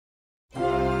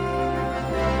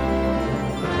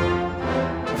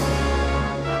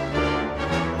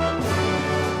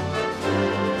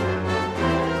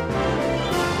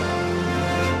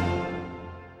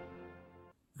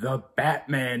The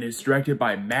Batman is directed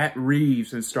by Matt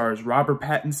Reeves and stars Robert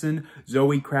Pattinson,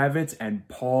 Zoe Kravitz, and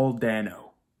Paul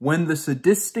Dano. When the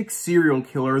sadistic serial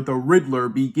killer, the Riddler,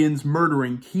 begins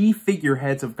murdering key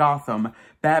figureheads of Gotham,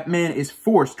 Batman is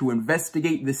forced to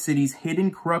investigate the city's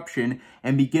hidden corruption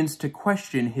and begins to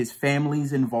question his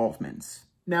family's involvements.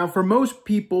 Now, for most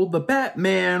people, The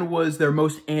Batman was their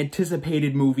most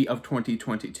anticipated movie of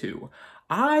 2022.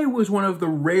 I was one of the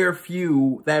rare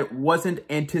few that wasn't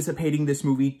anticipating this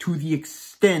movie to the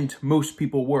extent most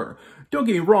people were. Don't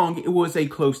get me wrong, it was a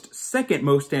close second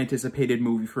most anticipated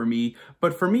movie for me,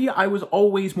 but for me, I was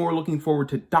always more looking forward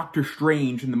to Doctor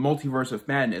Strange in the Multiverse of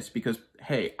Madness because,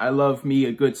 hey, I love me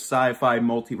a good sci-fi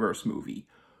multiverse movie.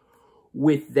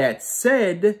 With that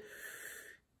said,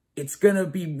 it's gonna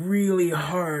be really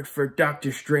hard for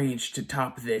Doctor Strange to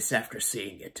top this after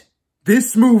seeing it.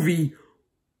 This movie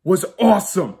was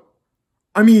awesome.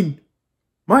 I mean,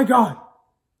 my God,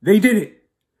 they did it.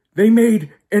 They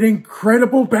made an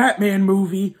incredible Batman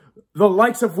movie, the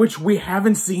likes of which we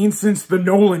haven't seen since the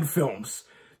Nolan films.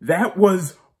 That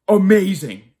was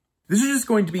amazing. This is just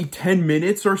going to be 10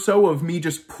 minutes or so of me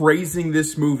just praising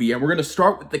this movie, and we're going to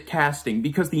start with the casting,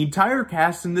 because the entire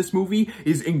cast in this movie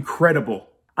is incredible.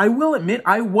 I will admit,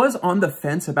 I was on the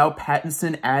fence about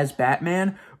Pattinson as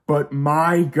Batman, but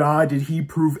my God, did he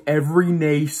prove every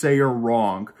naysayer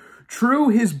wrong. True,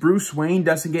 his Bruce Wayne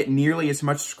doesn't get nearly as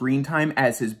much screen time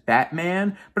as his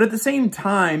Batman, but at the same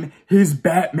time, his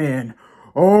Batman,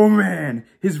 oh man,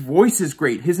 his voice is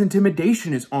great, his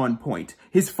intimidation is on point,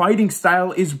 his fighting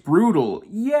style is brutal.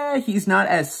 Yeah, he's not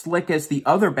as slick as the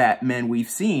other Batman we've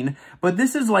seen, but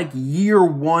this is like year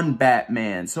one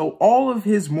Batman, so all of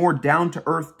his more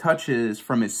down-to-earth touches,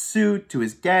 from his suit to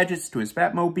his gadgets to his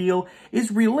Batmobile,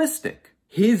 is realistic.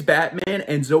 His Batman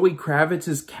and Zoe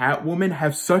Kravitz's Catwoman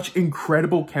have such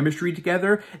incredible chemistry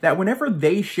together that whenever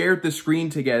they shared the screen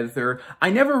together, I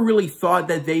never really thought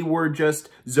that they were just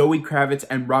Zoe Kravitz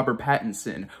and Robert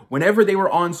Pattinson. Whenever they were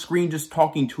on screen just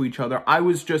talking to each other, I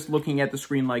was just looking at the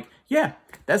screen like, yeah,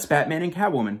 that's Batman and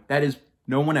Catwoman. That is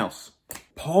no one else.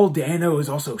 Paul Dano is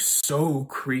also so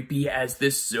creepy as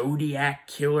this Zodiac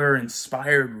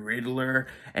killer-inspired Riddler,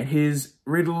 and his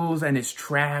riddles and his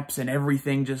traps and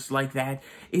everything just like that.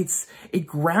 It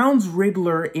grounds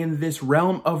Riddler in this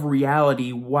realm of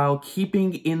reality while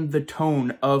keeping in the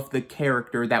tone of the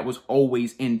character that was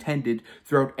always intended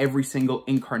throughout every single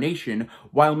incarnation,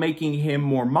 while making him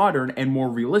more modern and more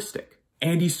realistic.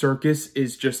 Andy Serkis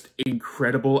is just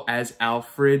incredible as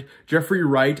Alfred. Jeffrey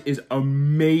Wright is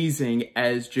amazing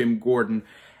as Jim Gordon.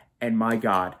 And my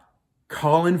God,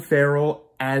 Colin Farrell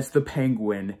as the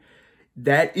Penguin.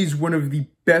 That is one of the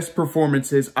best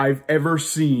performances I've ever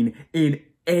seen in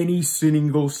any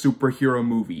single superhero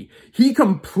movie. He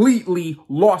completely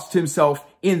lost himself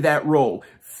in that role.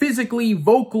 Physically,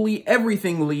 vocally,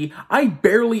 everythingly, I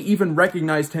barely even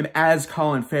recognized him as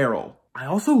Colin Farrell. I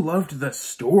also loved the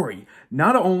story.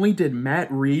 Not only did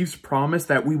Matt Reeves promise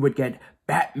that we would get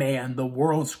Batman, the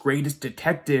world's greatest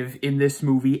detective, in this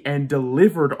movie and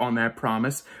delivered on that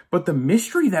promise, but the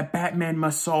mystery that Batman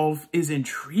must solve is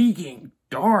intriguing,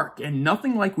 dark, and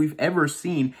nothing like we've ever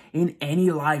seen in any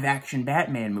live-action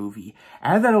Batman movie.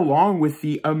 Add that along with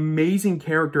the amazing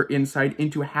character insight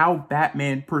into how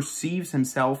Batman perceives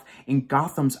himself in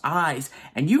Gotham's eyes,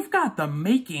 and you've got the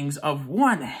makings of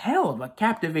one hell of a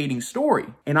captivating story.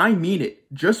 And I mean it,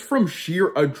 just from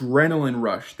sheer adrenaline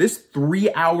rush, this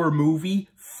 3-hour movie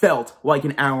felt like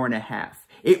an hour and a half.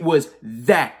 It was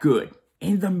that good.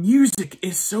 And the music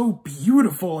is so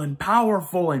beautiful and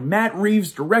powerful, and Matt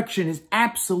Reeves' direction is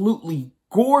absolutely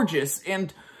gorgeous,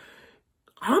 and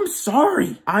I'm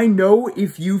sorry. I know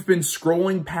if you've been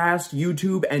scrolling past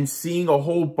YouTube and seeing a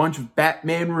whole bunch of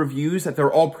Batman reviews that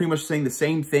they're all pretty much saying the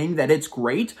same thing, that it's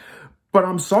great, but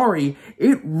I'm sorry,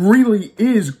 it really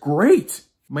is great.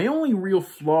 My only real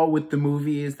flaw with the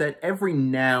movie is that every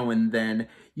now and then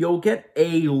you'll get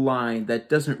a line that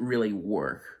doesn't really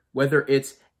work, whether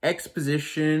it's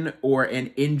exposition or an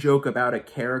in-joke about a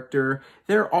character.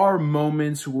 There are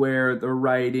moments where the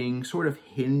writing sort of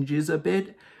hinges a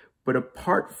bit, but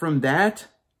apart from that,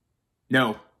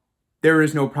 no, there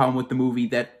is no problem with the movie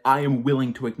that I am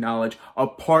willing to acknowledge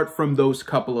apart from those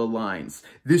couple of lines.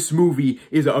 This movie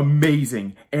is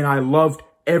amazing, and I loved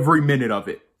every minute of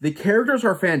it. The characters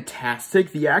are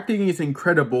fantastic, the acting is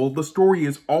incredible, the story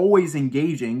is always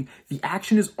engaging, the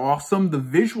action is awesome, the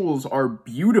visuals are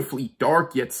beautifully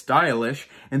dark yet stylish,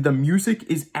 and the music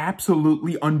is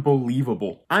absolutely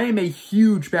unbelievable. I am a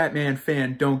huge Batman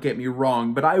fan, don't get me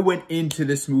wrong, but I went into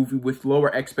this movie with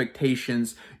lower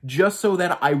expectations just so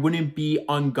that I wouldn't be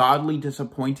ungodly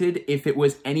disappointed if it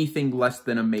was anything less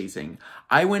than amazing.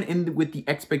 I went in with the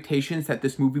expectations that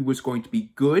this movie was going to be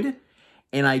good,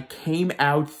 and I came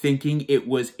out thinking it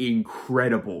was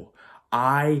incredible.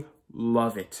 I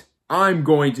love it. I'm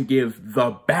going to give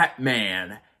The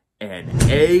Batman an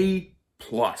A+.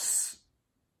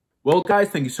 Well, guys,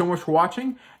 thank you so much for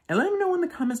watching, and let me know in the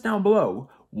comments down below,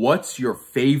 what's your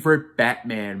favorite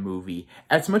Batman movie?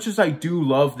 As much as I do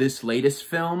love this latest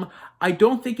film, I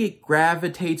don't think it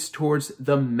gravitates towards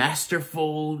the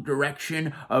masterful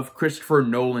direction of Christopher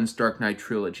Nolan's Dark Knight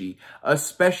Trilogy,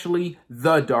 especially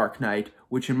The Dark Knight,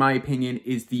 which in my opinion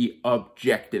is the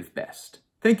objective best.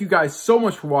 Thank you guys so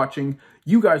much for watching.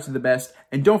 You guys are the best,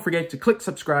 and don't forget to click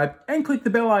subscribe and click the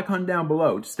bell icon down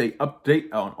below to stay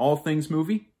updated on all things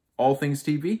movie, all things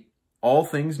TV, all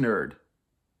things nerd.